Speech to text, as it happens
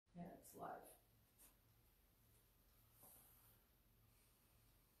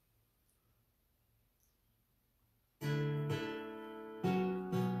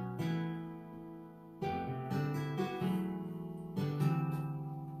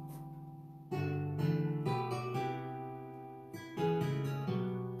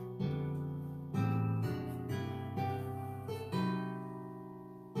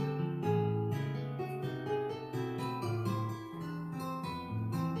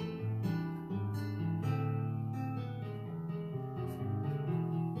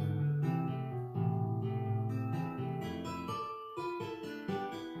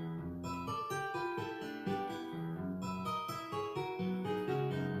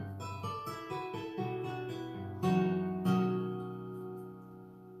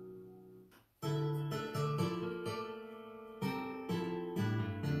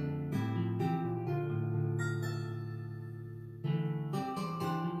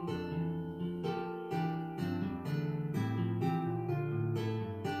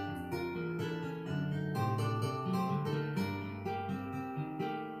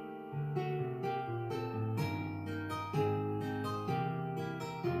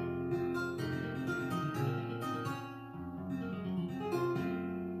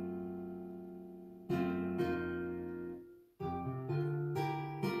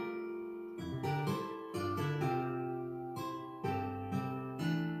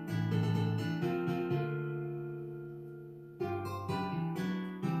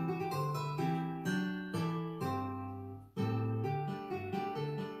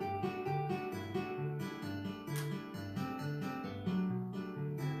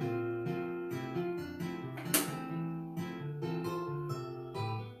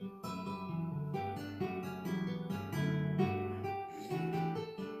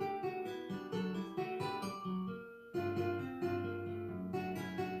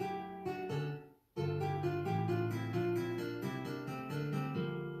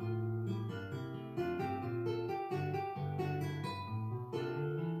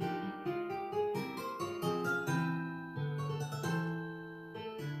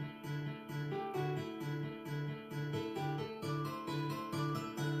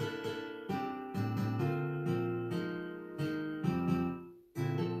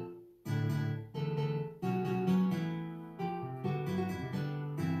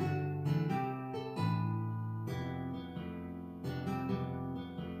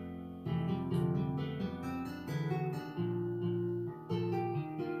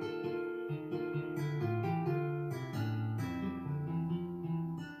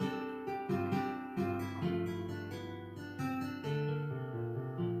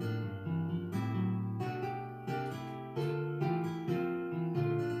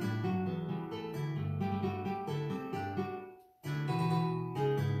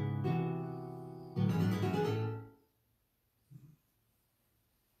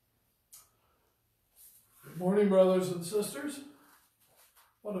morning, brothers and sisters.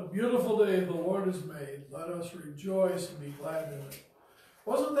 What a beautiful day the Lord has made. Let us rejoice and be glad in it.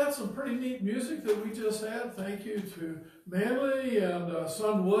 Wasn't that some pretty neat music that we just had? Thank you to Manley and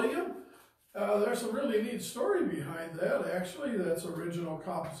son William. There's some really neat story behind that, actually. That's original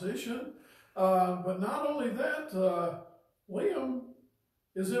composition. But not only that, William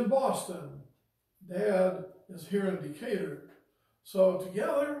is in Boston. Dad is here in Decatur. So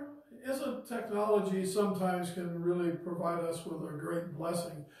together, isn't technology sometimes can really provide us with a great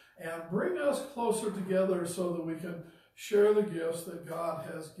blessing and bring us closer together so that we can share the gifts that God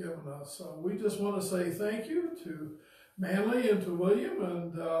has given us. So we just want to say thank you to Manley and to William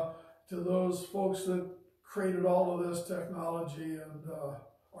and to those folks that created all of this technology and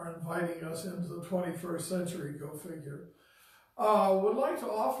are inviting us into the 21st century, go figure. Would like to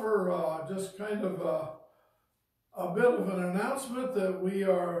offer just kind of a bit of an announcement that we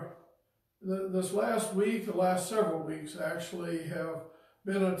are, this last week, the last several weeks actually, have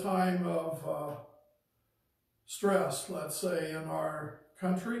been a time of stress, let's say, in our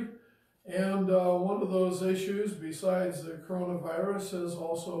country. And one of those issues, besides the coronavirus, has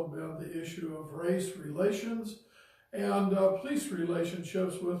also been the issue of race relations and police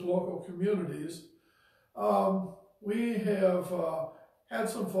relationships with local communities. We have had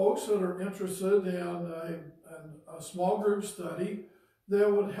some folks that are interested in a small group study that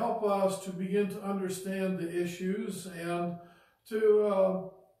would help us to begin to understand the issues and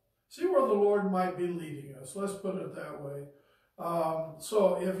to see where the Lord might be leading us. Let's put it that way.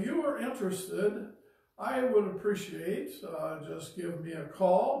 So if you are interested, I would appreciate just give me a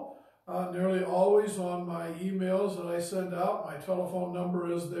call. Nearly always on my emails that I send out, my telephone number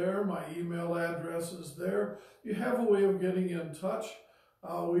is there, my email address is there. You have a way of getting in touch.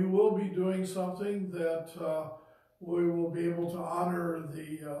 We will be doing something that we will be able to honor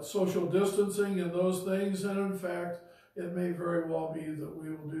the social distancing and those things, and in fact, it may very well be that we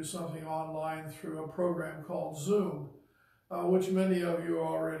will do something online through a program called Zoom, which many of you are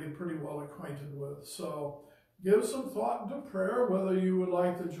already pretty well acquainted with. So give some thought into prayer, whether you would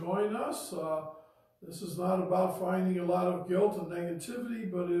like to join us. This is not about finding a lot of guilt and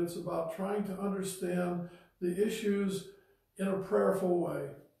negativity, but it's about trying to understand the issues in a prayerful way.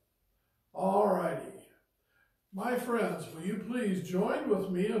 All righty. My friends, will you please join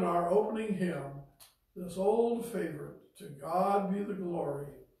with me in our opening hymn, this old favorite, To God Be the Glory.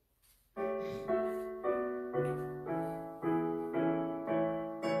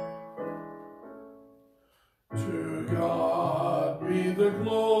 To God be the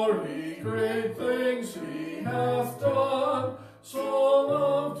glory, great things he hath done. So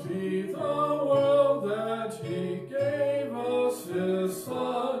loved he the world that he gave us his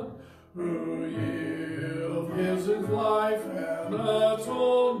Son, who yielded his life and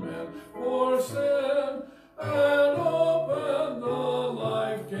atonement for sin, and opened the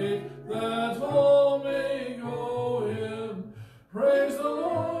life gate that all may go in. Praise the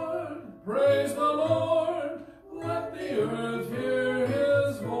Lord, praise the Lord, let the earth hear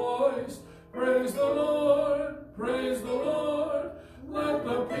his voice. Praise the Lord, praise the Lord, let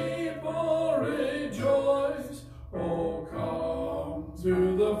the people rejoice. Oh, come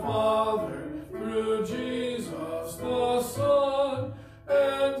to the Father through Jesus the Son,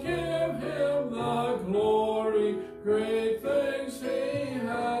 and give him the glory, great things he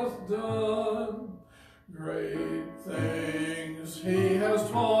hath done. Great things he has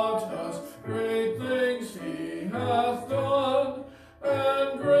taught us, great things he hath done,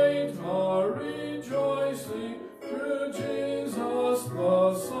 and great our rejoicing through Jesus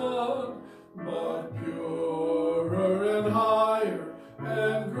the Son. But purer and higher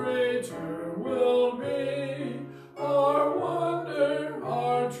and greater will be our wonder,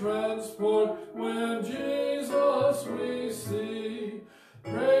 our transport, when Jesus we see.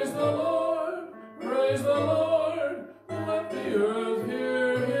 Praise the Lord, praise the Lord, let the earth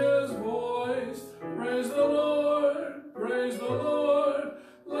hear his voice. Praise the Lord, praise the Lord,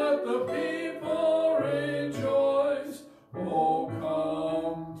 let the people rejoice. Oh,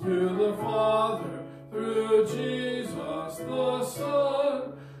 come to the Father through Jesus the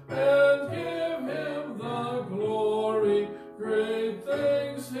Son, and give him the glory, great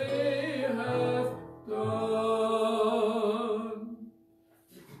things he hath done.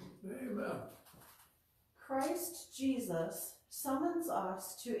 Amen. Christ Jesus summons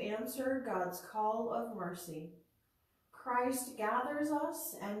us to answer God's call of mercy. Christ gathers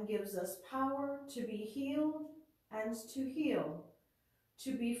us and gives us power to be healed and to heal,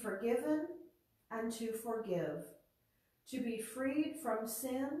 to be forgiven and to forgive, to be freed from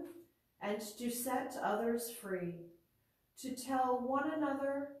sin and to set others free, to tell one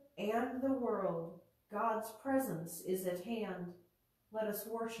another and the world God's presence is at hand. Let us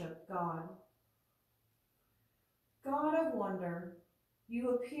worship God. God of wonder, you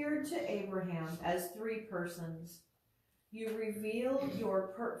appeared to Abraham as three persons. You revealed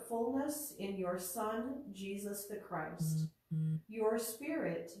your fullness in your Son, Jesus the Christ. Your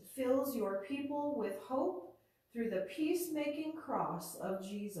Spirit fills your people with hope through the peacemaking cross of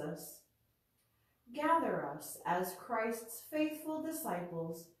Jesus. Gather us as Christ's faithful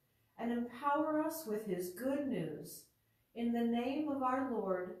disciples and empower us with his good news. In the name of our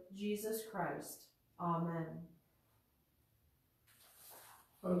Lord Jesus Christ. Amen.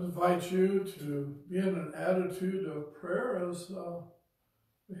 I would invite you to be in an attitude of prayer as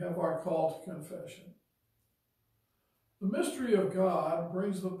we have our call to confession. The mystery of God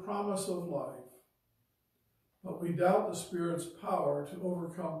brings the promise of life, but we doubt the Spirit's power to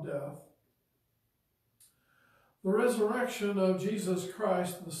overcome death. The resurrection of Jesus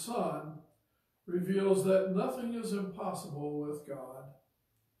Christ, the Son, reveals that nothing is impossible with God.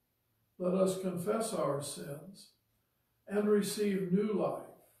 Let us confess our sins and receive new life.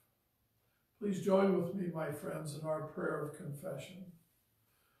 Please join with me, my friends, in our prayer of confession.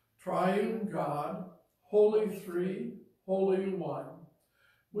 Triune God, Holy Three, Holy One,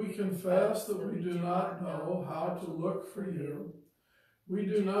 we confess that we do not know how to look for you. We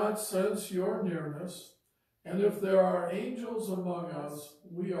do not sense your nearness, and if there are angels among us,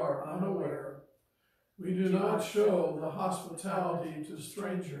 we are unaware. We do not show the hospitality to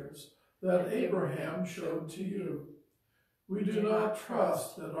strangers that Abraham showed to you. We do not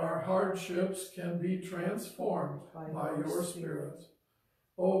trust that our hardships can be transformed by your Spirit.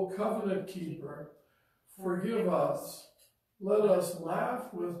 O covenant keeper, forgive us. Let us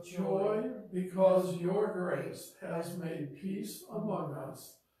laugh with joy because your grace has made peace among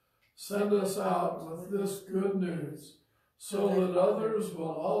us. Send us out with this good news so that others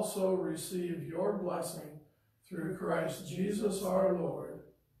will also receive your blessing through Christ Jesus our Lord.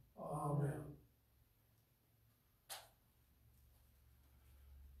 Amen.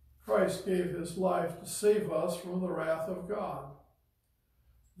 Christ gave his life to save us from the wrath of God.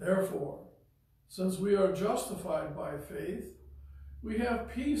 Therefore, since we are justified by faith, we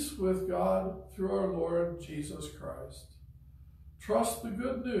have peace with God through our Lord Jesus Christ. Trust the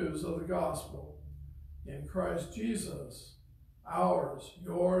good news of the gospel. In Christ Jesus, ours,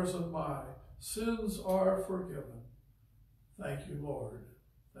 yours, and my sins are forgiven. Thank you, Lord.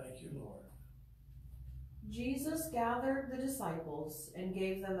 Thank you, Lord. Jesus gathered the disciples and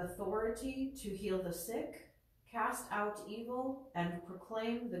gave them authority to heal the sick, cast out evil, and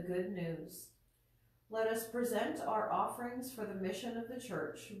proclaim the good news. Let us present our offerings for the mission of the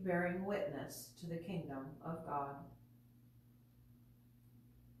church, bearing witness to the kingdom of God.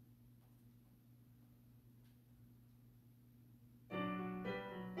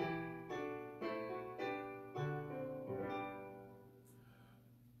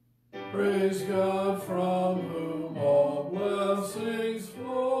 Praise God from whom all blessings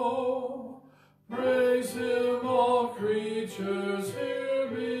flow. Praise him, all creatures here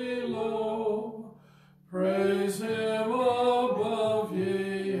below. Praise him above,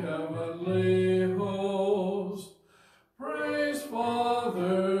 ye heavenly host. Praise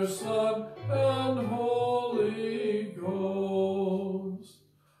Father, Son, and Holy Ghost.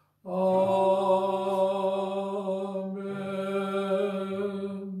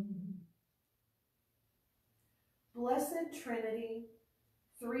 Blessed Trinity,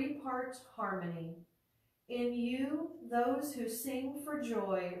 three-part harmony. In you, those who sing for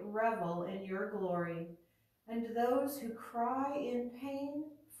joy revel in your glory, and those who cry in pain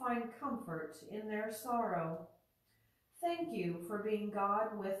find comfort in their sorrow. Thank you for being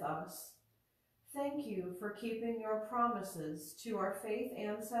God with us. Thank you for keeping your promises to our faith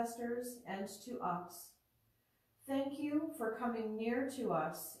ancestors and to us. Thank you for coming near to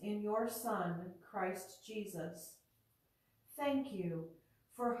us in your Son, Christ Jesus. Thank you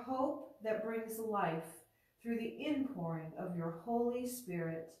for hope that brings life through the inpouring of your Holy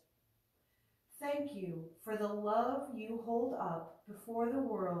Spirit. Thank you for the love you hold up before the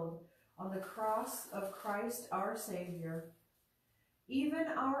world on the cross of Christ our Savior. Even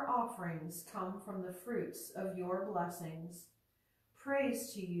our offerings come from the fruits of your blessings.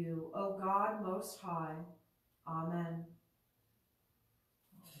 Praise to you, O God Most High. Amen.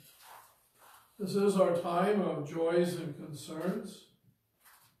 This is our time of joys and concerns,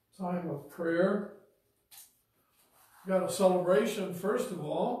 time of prayer. We've got a celebration, first of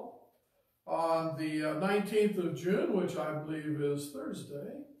all, on the 19th of June, which I believe is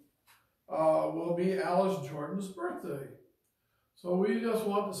Thursday, will be Alice Jordan's birthday. So we just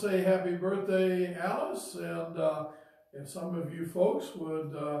want to say happy birthday, Alice, and if some of you folks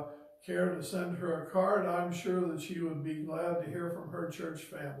would care to send her a card, I'm sure that she would be glad to hear from her church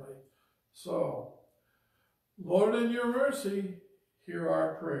family. So, Lord, in your mercy, hear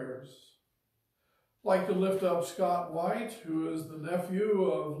our prayers. I'd like to lift up Scott White, who is the nephew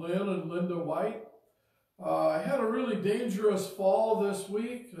of Lynn and Linda White. I had a really dangerous fall this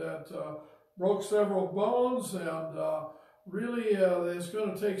week that broke several bones, and really it's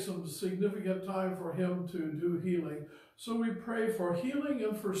going to take some significant time for him to do healing. So we pray for healing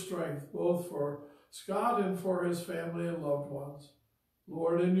and for strength, both for Scott and for his family and loved ones.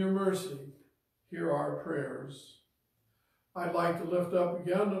 Lord, in your mercy, hear our prayers. I'd like to lift up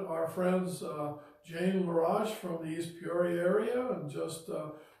again our friends Jane LaRoche from the East Peoria area, and just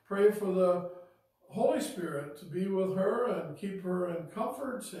pray for the Holy Spirit to be with her and keep her in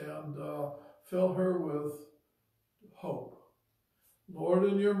comfort and fill her with hope. Lord,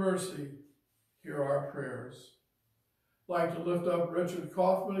 in your mercy, hear our prayers. I'd like to lift up Richard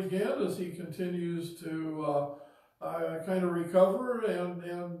Kaufman again as he continues to kind of recover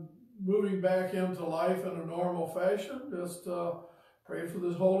and moving back into life in a normal fashion. Just pray for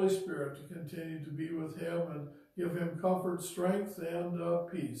the Holy Spirit to continue to be with him and give him comfort, strength, and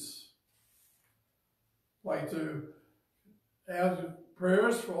peace. I'd like to add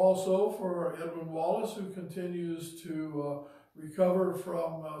prayers also for Edwin Wallace, who continues to recover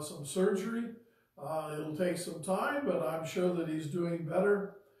from some surgery. It'll take some time, but I'm sure that he's doing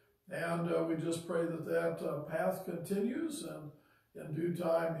better. And we just pray that that path continues, and in due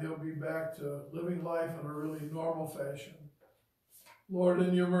time he'll be back to living life in a really normal fashion. Lord,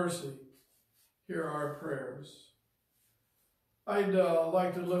 in your mercy, hear our prayers. I'd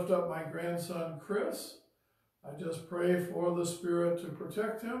like to lift up my grandson, Chris. I just pray for the Spirit to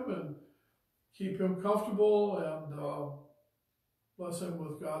protect him and keep him comfortable and bless him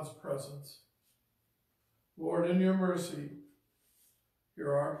with God's presence. Lord, in your mercy,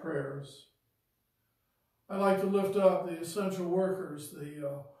 hear our prayers. I'd like to lift up the essential workers,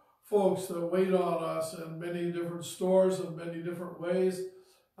 the folks that wait on us in many different stores in many different ways.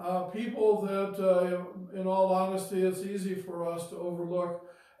 People that, in all honesty, it's easy for us to overlook,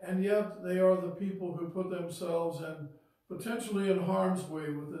 and yet they are the people who put themselves in potentially in harm's way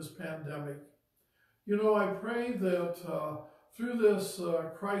with this pandemic. You know, I pray that through this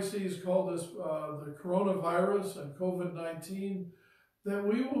crisis called the coronavirus and COVID-19, that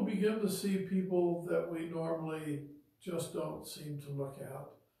we will begin to see people that we normally just don't seem to look at.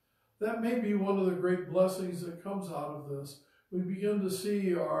 That may be one of the great blessings that comes out of this. We begin to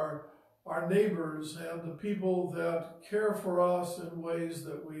see our neighbors and the people that care for us in ways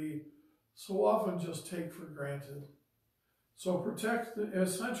that we so often just take for granted. So protect the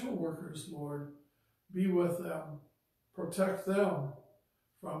essential workers, Lord. Be with them. Protect them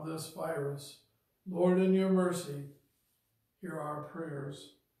from this virus. Lord, in your mercy, hear our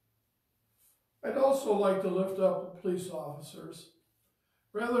prayers. I'd also like to lift up the police officers,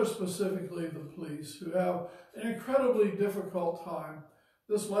 rather specifically the police, who have an incredibly difficult time.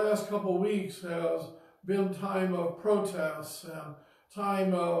 This last couple weeks has been time of protests and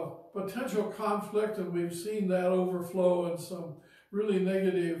time of potential conflict, and we've seen that overflow in some really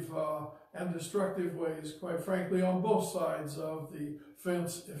negative and destructive ways, quite frankly, on both sides of the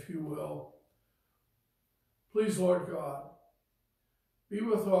fence, if you will. Please, Lord God, be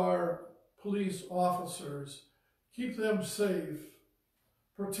with our police officers. Keep them safe.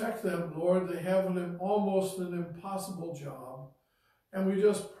 Protect them, Lord. They have almost an impossible job. And we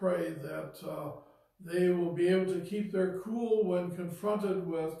just pray that they will be able to keep their cool when confronted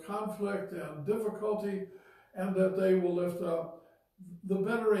with conflict and difficulty, and that they will lift up the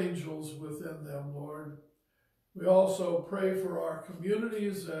better angels within them, Lord. We also pray for our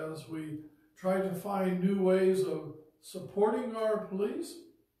communities as we try to find new ways of supporting our police,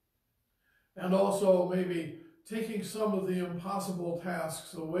 and also maybe taking some of the impossible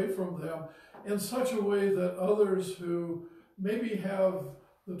tasks away from them in such a way that others who maybe have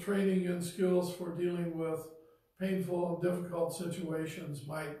the training and skills for dealing with painful and difficult situations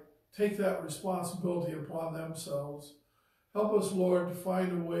might take that responsibility upon themselves. Help us, Lord, to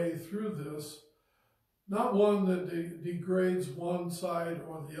find a way through this, not one that degrades one side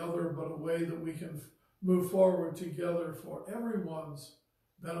or the other, but a way that we can move forward together for everyone's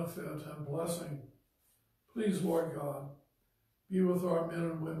benefit and blessing. Please, Lord God, be with our men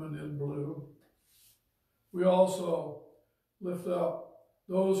and women in blue. We also lift up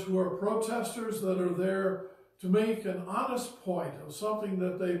those who are protesters that are there to make an honest point of something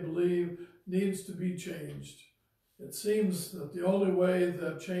that they believe needs to be changed. It seems that the only way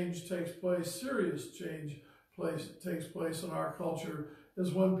that change takes place, serious change takes place in our culture,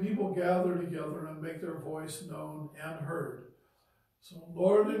 is when people gather together and make their voice known and heard. So,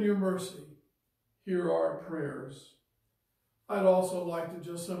 Lord, in your mercy, hear our prayers. I'd also like to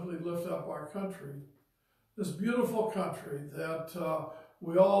just simply lift up our country, this beautiful country that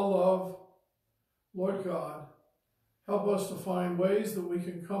we all love. Lord God, help us to find ways that we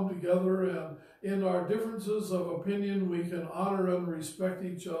can come together, and in our differences of opinion, we can honor and respect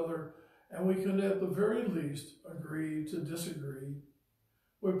each other, and we can at the very least agree to disagree.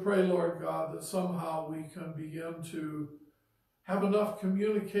 We pray, Lord God, that somehow we can begin to have enough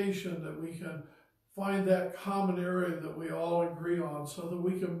communication that we can find that common area that we all agree on so that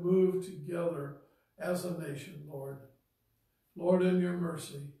we can move together as a nation, Lord. Lord, in your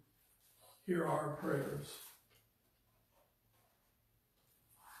mercy, hear our prayers.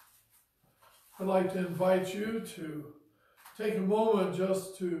 I'd like to invite you to take a moment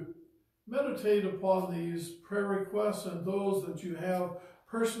just to meditate upon these prayer requests and those that you have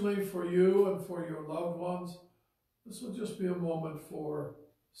personally for you and for your loved ones. This will just be a moment for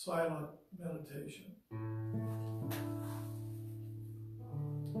silent meditation.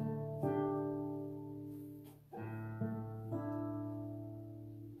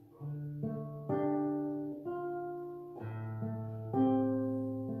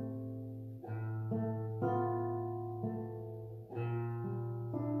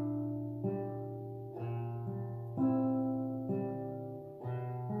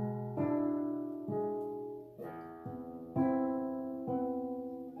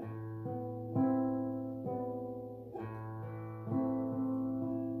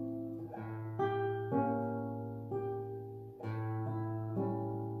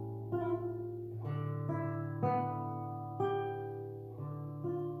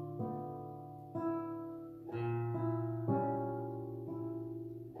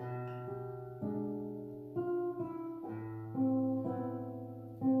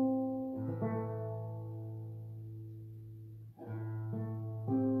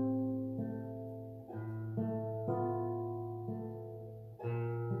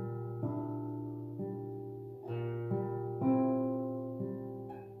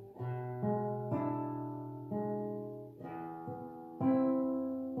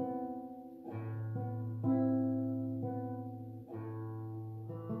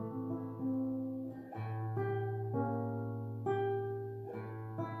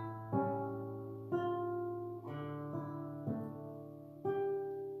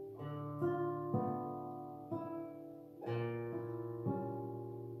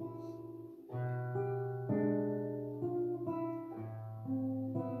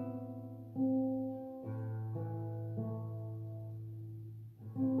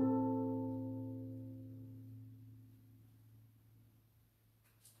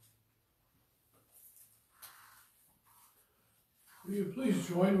 Will you please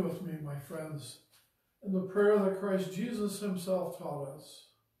join with me, my friends, in the prayer that Christ Jesus himself taught us?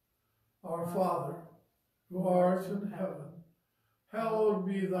 Our Father, who art in heaven, hallowed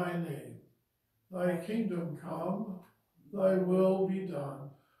be thy name. Thy kingdom come, thy will be done,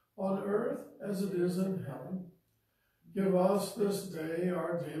 on earth as it is in heaven. Give us this day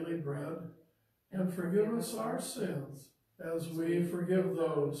our daily bread, and forgive us our sins, as we forgive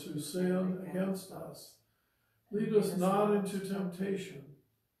those who sin against us. Lead us not into temptation,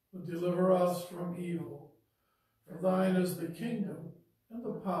 but deliver us from evil. For thine is the kingdom, and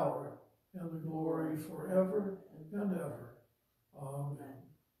the power, and the glory forever and ever. Amen.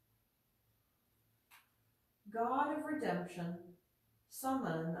 God of redemption,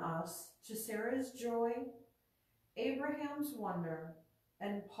 summon us to Sarah's joy, Abraham's wonder,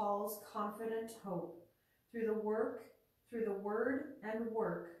 and Paul's confident hope through the word and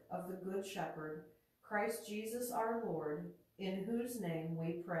work of the Good Shepherd, Christ Jesus our Lord, in whose name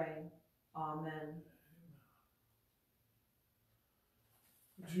we pray. Amen.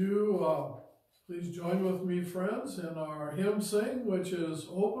 Would you please join with me, friends, in our hymn sing, which is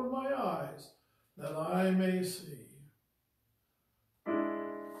 "Open My Eyes That I May See."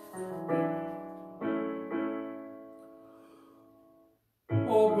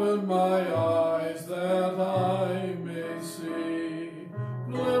 Open my eyes that I may see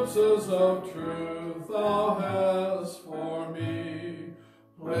glimpses of truth thou hast for me.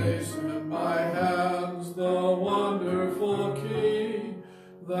 Place in my hands the wonderful key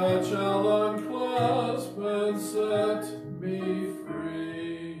that shall unclasp and set me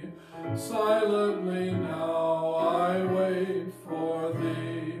free. Silently now I wait for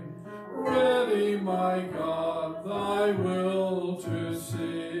thee, ready, my God, thy will to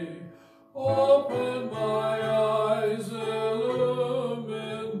see. Open my eyes,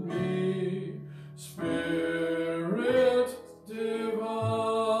 illumine me, Spirit divine.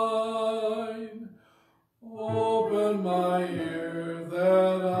 Open my ears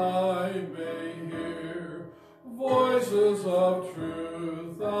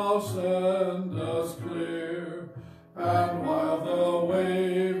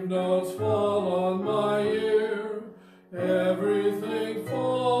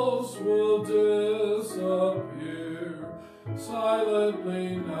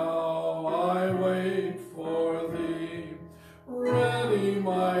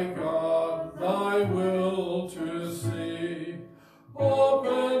my God, thy will to see.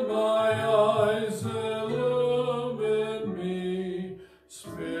 Open my eyes, illumine me,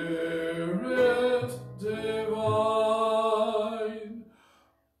 Spirit divine.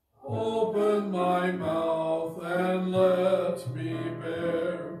 Open my mouth and let me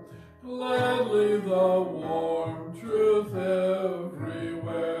bear gladly the warm truth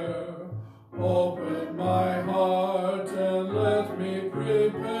everywhere. Open my heart and let me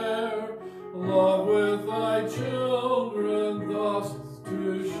prepare love with thy children thus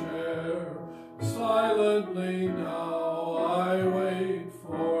to share. Silently now I wait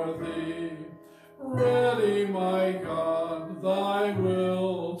for thee, ready, my God, thy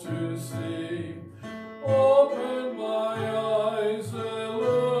will to see. Open my eyes,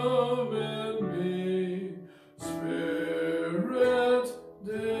 illumine me, Spirit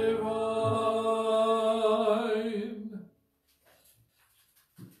divine.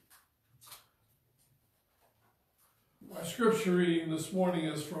 My scripture reading this morning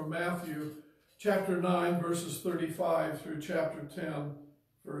is from Matthew chapter 9, verses 35 through chapter 10,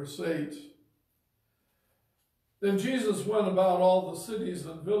 verse 8. Then Jesus went about all the cities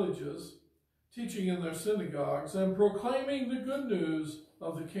and villages, teaching in their synagogues and proclaiming the good news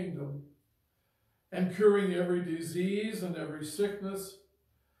of the kingdom, and curing every disease and every sickness.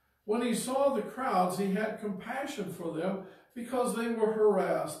 When he saw the crowds, he had compassion for them because they were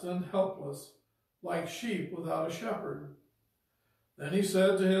harassed and helpless, like sheep without a shepherd. Then he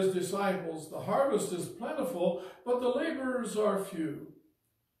said to his disciples, the harvest is plentiful, but the laborers are few.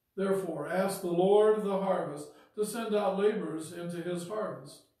 Therefore, ask the Lord of the harvest to send out laborers into his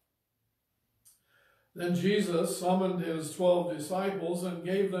harvest. Then Jesus summoned his 12 disciples and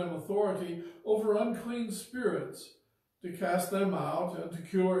gave them authority over unclean spirits to cast them out and to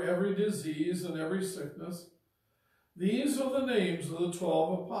cure every disease and every sickness. These are the names of the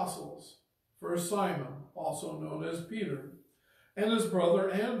 12 apostles. First Simon, also known as Peter, and his brother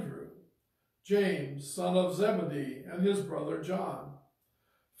Andrew, James, son of Zebedee, and his brother John,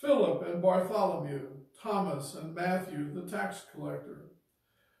 Philip and Bartholomew, Thomas and Matthew, the tax collector,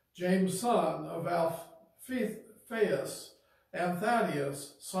 James, son of Alphaeus, and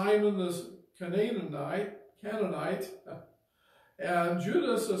Thaddeus, Simon the Canaanite, and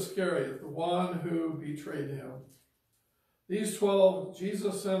Judas Iscariot, the one who betrayed him. These 12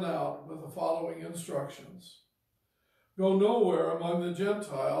 Jesus sent out with the following instructions. Go nowhere among the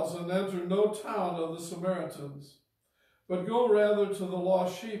Gentiles and enter no town of the Samaritans, but go rather to the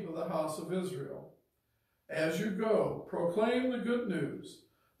lost sheep of the house of Israel. As you go, proclaim the good news.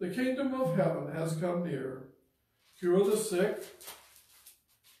 The kingdom of heaven has come near. Cure the sick,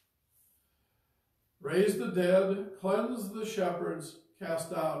 raise the dead, cleanse the shepherds,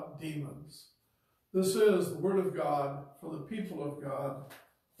 cast out demons. This is the word of God for the people of God.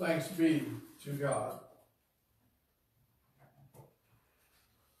 Thanks be to God.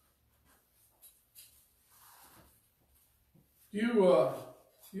 Do you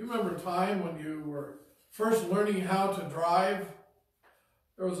remember a time when you were first learning how to drive?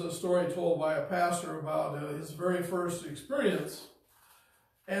 There was a story told by a pastor about his very first experience.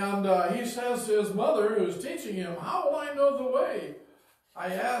 And he says to his mother, who's teaching him, how will I know the way? I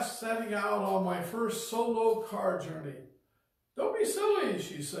asked, setting out on my first solo car journey. Don't be silly,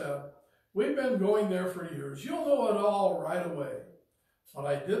 she said. We've been going there for years. You'll know it all right away. But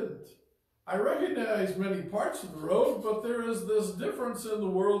I didn't. I recognize many parts of the road, but there is this difference in the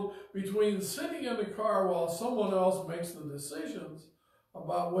world between sitting in the car while someone else makes the decisions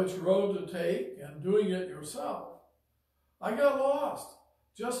about which road to take and doing it yourself. I got lost.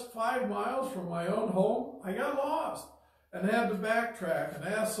 Just 5 miles from my own home, I got lost and had to backtrack and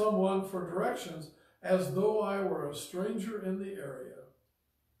ask someone for directions as though I were a stranger in the area.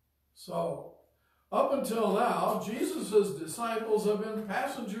 So, up until now, Jesus' disciples have been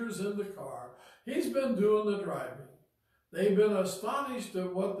passengers in the car. He's been doing the driving. They've been astonished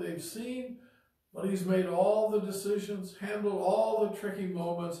at what they've seen, but he's made all the decisions, handled all the tricky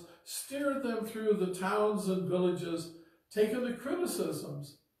moments, steered them through the towns and villages, taken the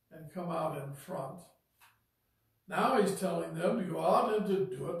criticisms, and come out in front. Now he's telling them to go out and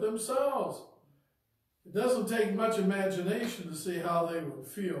to do it themselves. It doesn't take much imagination to see how they would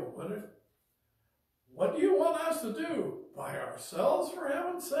feel, would it? What do you want us to do? By ourselves, for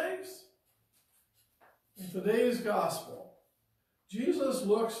heaven's sakes? In today's gospel, Jesus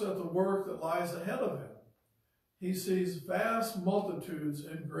looks at the work that lies ahead of him. He sees vast multitudes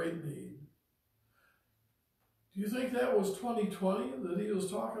in great need. Do you think that was 2020 that he was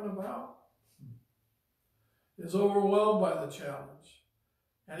talking about? Is overwhelmed by the challenge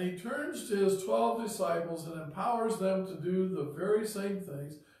And he turns to his 12 disciples and empowers them to do the very same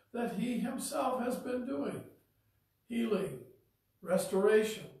things that he himself has been doing. Healing,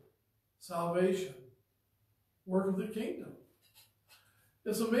 restoration, salvation, work of the kingdom.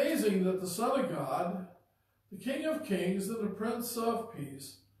 It's amazing that the Son of God, the King of Kings and the Prince of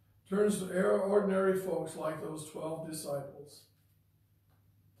Peace, turns to ordinary folks like those 12 disciples.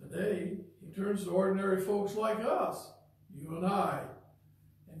 Today, he turns to ordinary folks like us, you and I,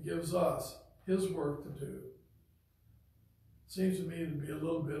 and gives us his work to do. Seems to me to be a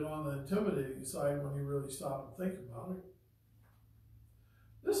little bit on the intimidating side when you really stop and think about it.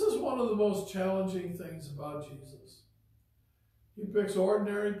 This is one of the most challenging things about Jesus. He picks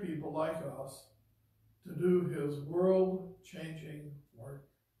ordinary people like us to do his world-changing work.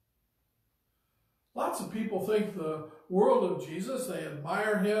 Lots of people think the world of Jesus, they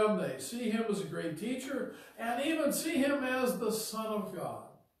admire him, they see him as a great teacher, and even see him as the Son of God.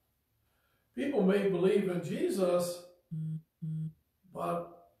 People may believe in Jesus,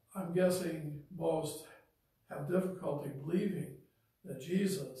 but I'm guessing most have difficulty believing that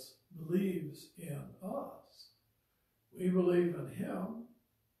Jesus believes in us. We believe in him.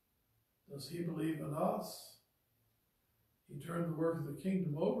 Does he believe in us? He turned the work of the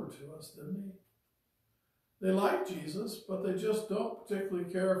kingdom over to us, didn't he? They like Jesus, but they just don't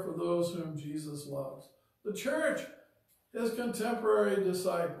particularly care for those whom Jesus loves. The church, his contemporary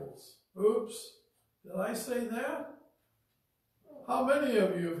disciples. Oops, did I say that? How many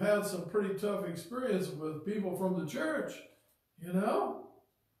of you have had some pretty tough experience with people from the church? You know?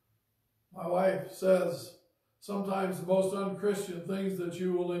 My wife says sometimes the most unchristian things that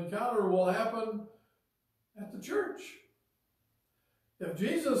you will encounter will happen at the church. If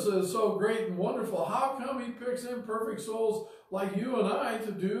Jesus is so great and wonderful, how come he picks imperfect souls like you and I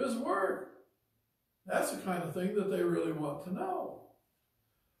to do his work? That's the kind of thing that they really want to know.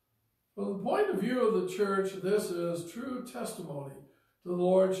 From the point of view of the church, this is true testimony to the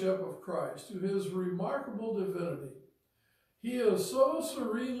Lordship of Christ, to his remarkable divinity. He is so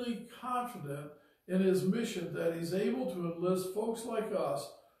serenely confident in his mission that he's able to enlist folks like us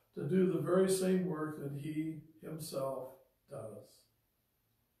to do the very same work that he himself does.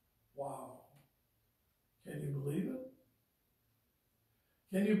 Wow. Can you believe it?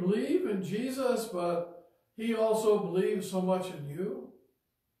 Can you believe in Jesus, but he also believes so much in you?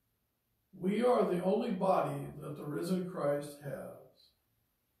 We are the only body that the risen Christ has.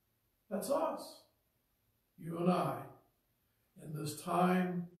 That's us, you and I, in this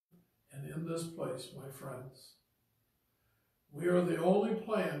time and in this place, my friends. We are the only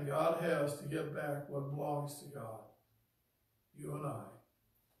plan God has to get back what belongs to God, you and I.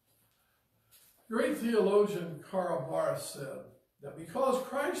 Great theologian Karl Barth said that because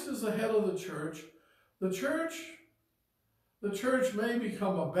Christ is the head of the church may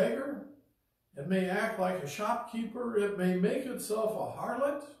become a beggar, it may act like a shopkeeper, it may make itself a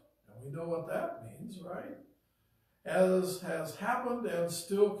harlot, and we know what that means, right? As has happened and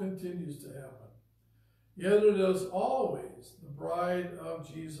still continues to happen. Yet it is always the bride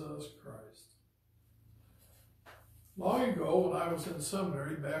of Jesus Christ. Long ago, when I was in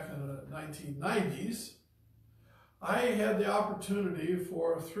seminary back in the 1990s, I had the opportunity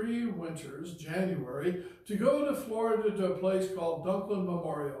for 3 winters, January, to go to Florida to a place called Dunklin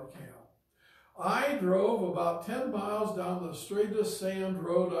Memorial Camp. I drove about 10 miles down the straightest sand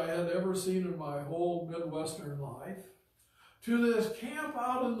road I had ever seen in my whole Midwestern life to this camp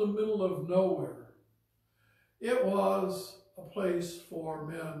out in the middle of nowhere. It was a place for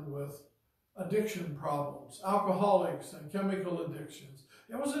men with addiction problems, alcoholics and chemical addictions.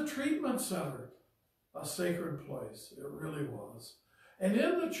 It was a treatment center, a sacred place. It really was. And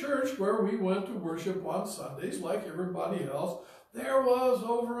in the church where we went to worship on Sundays, like everybody else, there was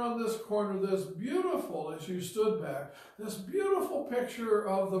over on this corner this beautiful, as you stood back, this beautiful picture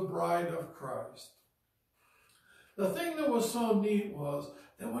of the bride of Christ. The thing that was so neat was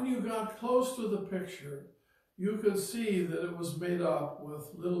that when you got close to the picture, you could see that it was made up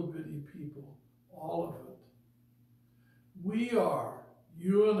with little bitty people, all of it. We are,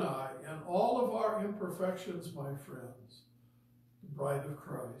 you and I, and all of our imperfections, my friends, the bride of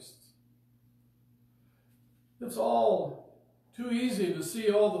Christ. It's all too easy to see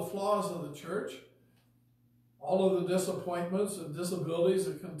all the flaws of the church, all of the disappointments and disabilities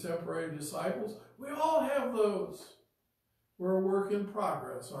of contemporary disciples. We all have those. We're a work in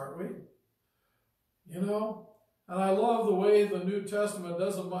progress, aren't we? You know? And I love the way the New Testament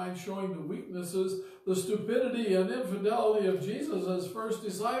doesn't mind showing the weaknesses, the stupidity and infidelity of Jesus' first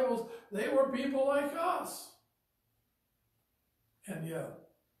disciples. They were people like us. And yet,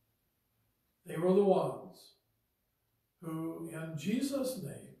 they were the ones who, in Jesus'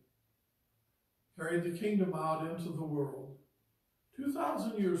 name, carried the kingdom out into the world.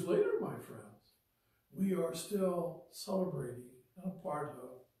 2,000 years later, my friends, we are still celebrating and a part of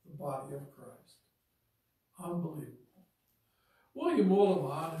the body of Christ. Unbelievable. William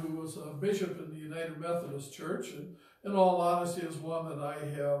Willimon, who was a bishop in the United Methodist Church, and in all honesty is one that I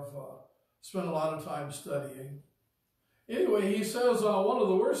have spent a lot of time studying. Anyway, he says on one of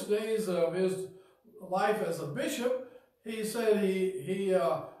the worst days of his life as a bishop, he said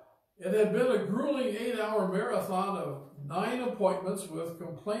it had been a grueling 8-hour marathon of 9 appointments with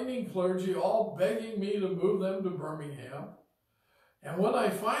complaining clergy, all begging me to move them to Birmingham. And when I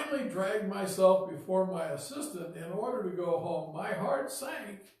finally dragged myself before my assistant in order to go home, my heart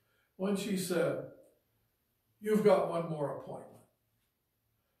sank when she said, "You've got one more appointment."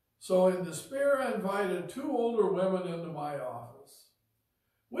 So in despair, I invited 2 older women into my office.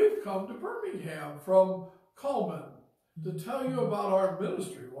 "We've come to Birmingham from Coleman to tell you about our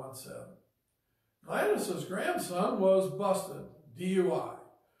ministry," one said. "Gladys's grandson was busted, DUI.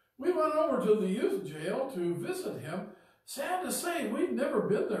 We went over to the youth jail to visit him. Sad to say, we'd never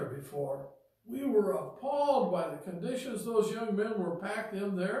been there before. We were appalled by the conditions those young men were packed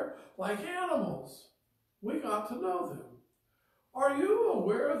in there like animals. We got to know them. Are you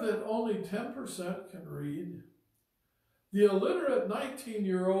aware that only 10% can read? The illiterate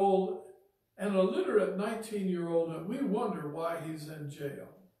 19-year-old, and we wonder why he's in jail."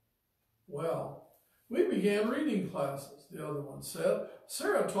 "Well, we began reading classes," the other one said.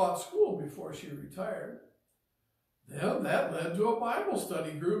 "Sarah taught school before she retired. Then that led to a Bible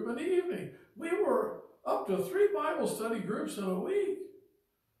study group in the evening. We were up to 3 Bible study groups in a week.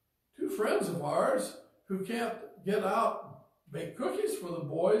 2 friends of ours who can't get out bake cookies for the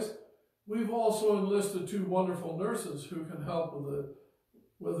boys. We've also enlisted 2 wonderful nurses who can help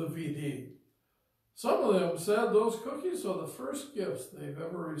with the VD. Some of them said those cookies are the first gifts they've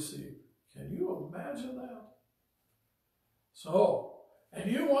ever received." Can you imagine that? "So, and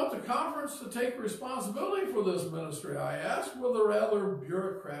you want the conference to take responsibility for this ministry?" I asked with a rather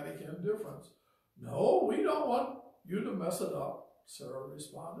bureaucratic indifference. "No, we don't want you to mess it up," Sarah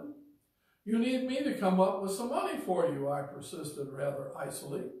responded. "You need me to come up with some money for you," I persisted rather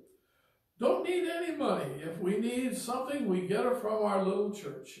icily. "Don't need any money. If we need something, we get it from our little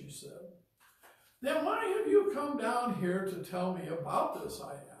church," she said. "Then why have you come down here to tell me about this?"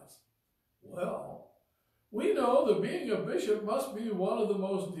 I asked. "Well, we know that being a bishop must be one of the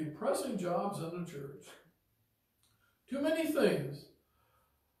most depressing jobs in the church. Too many things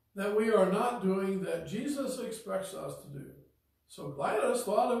that we are not doing that Jesus expects us to do. So Gladys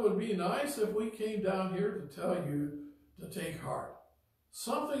thought it would be nice if we came down here to tell you to take heart.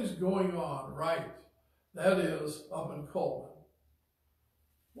 Something's going on, right? That is, up in Coleman."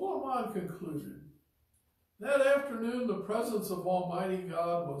 Willimon concluded, "That afternoon, the presence of Almighty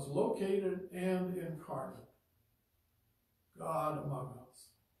God was located and incarnate. God among us.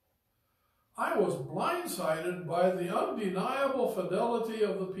 I was blindsided by the undeniable fidelity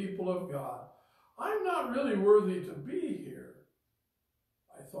of the people of God. I'm not really worthy to be here,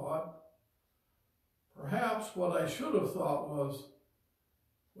 I thought. Perhaps what I should have thought was,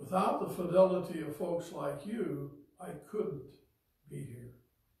 without the fidelity of folks like you, I couldn't be here."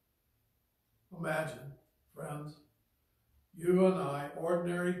 Imagine, friends, you and I,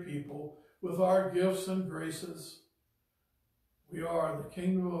 ordinary people, with our gifts and graces, we are the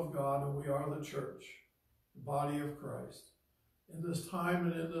kingdom of God and we are the church, the body of Christ, in this time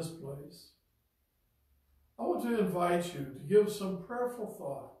and in this place. I want to invite you to give some prayerful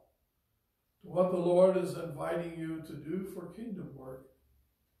thought to what the Lord is inviting you to do for kingdom work.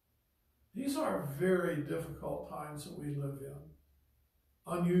 These are very difficult times that we live in.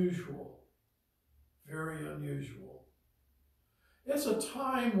 Unusual. Very unusual. It's a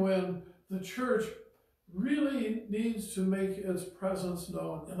time when the church really needs to make its presence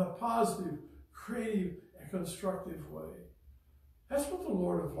known in a positive, creative, and constructive way. That's what the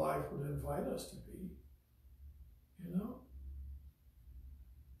Lord of life would invite us to be. You know?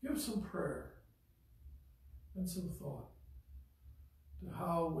 Give some prayer and some thought to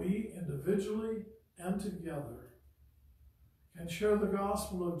how we individually and together can share the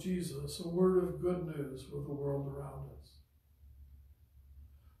gospel of Jesus, a word of good news with the world around us.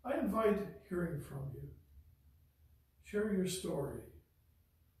 I invite hearing from you. Share your story.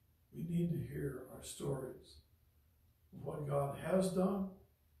 We need to hear our stories of what God has done,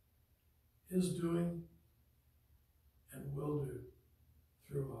 is doing, and will do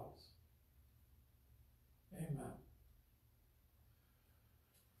through us. Amen.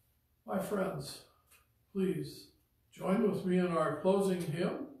 My friends, please join with me in our closing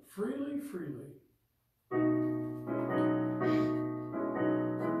hymn, Freely, Freely.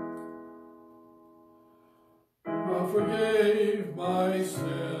 my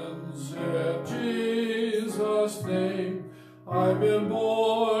sins in Jesus' name. I've been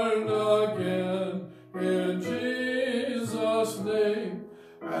born again in Jesus' name,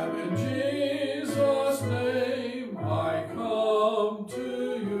 and in Jesus' name I come to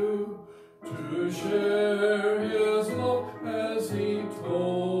you to share his love as he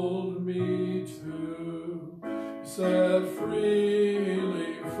told me to. He said,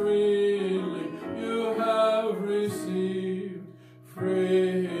 freely, freely you have received,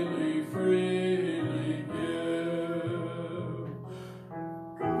 freely, freely give.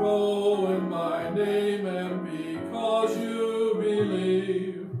 Go in my name, and because you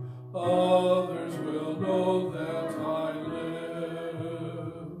believe, others will know that I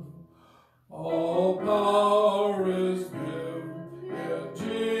live. All power is given in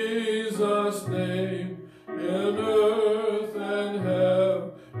Jesus' name, in earth and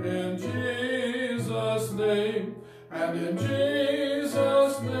heaven, in Jesus' name, and in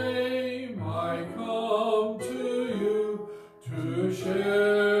Jesus' name I come to you to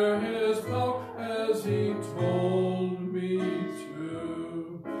share his power as he told me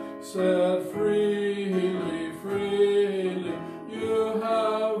to. Said, freely, freely you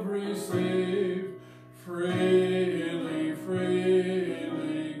have received, freely,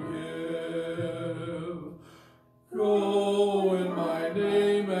 freely give. Go in my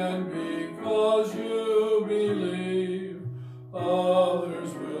name, and because you believe,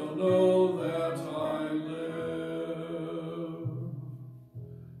 others will know that I live.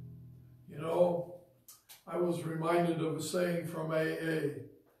 You know, I was reminded of a saying from AA.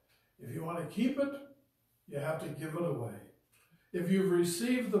 If you want to keep it, you have to give it away. If you've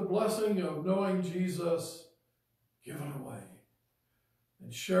received the blessing of knowing Jesus, give it away.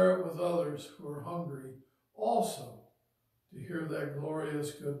 And share it with others who are hungry also to hear that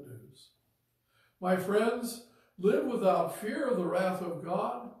glorious good news. My friends, live without fear of the wrath of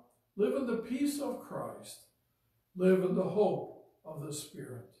God. Live in the peace of Christ. Live in the hope of the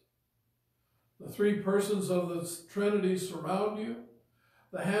Spirit. The three persons of the Trinity surround you.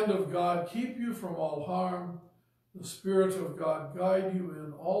 The hand of God keep you from all harm. The Spirit of God guide you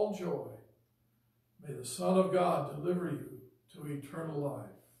in all joy. May the Son of God deliver you to eternal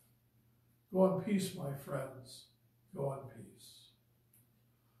life. Go in peace, my friends. Go in peace.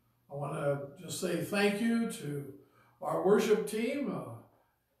 I want to just say thank you to our worship team,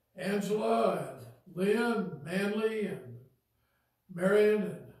 Angela and Lynn, Manley, and Marion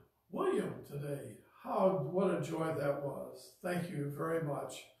and William today. What a joy that was. Thank you very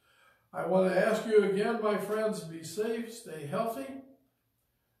much. I want to ask you again, my friends, be safe, stay healthy,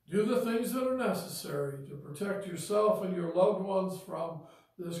 do the things that are necessary to protect yourself and your loved ones from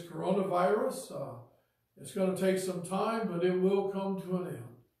this coronavirus. It's going to take some time, but it will come to an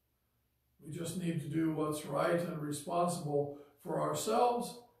end. We just need to do what's right and responsible for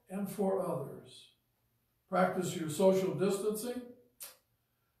ourselves and for others. Practice your social distancing.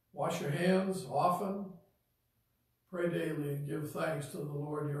 Wash your hands often. Pray daily and give thanks to the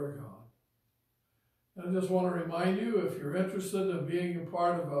Lord your God. And I just want to remind you, if you're interested in being a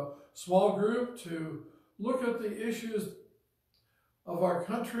part of a small group to look at the issues of our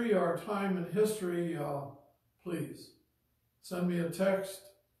country, our time in history, please send me a text,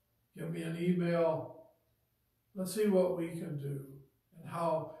 give me an email. Let's see what we can do and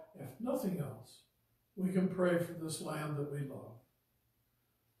how, if nothing else, we can pray for this land that we love.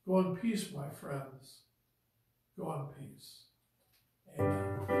 Go in peace, my friends. Go in peace.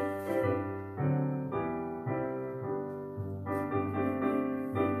 Amen.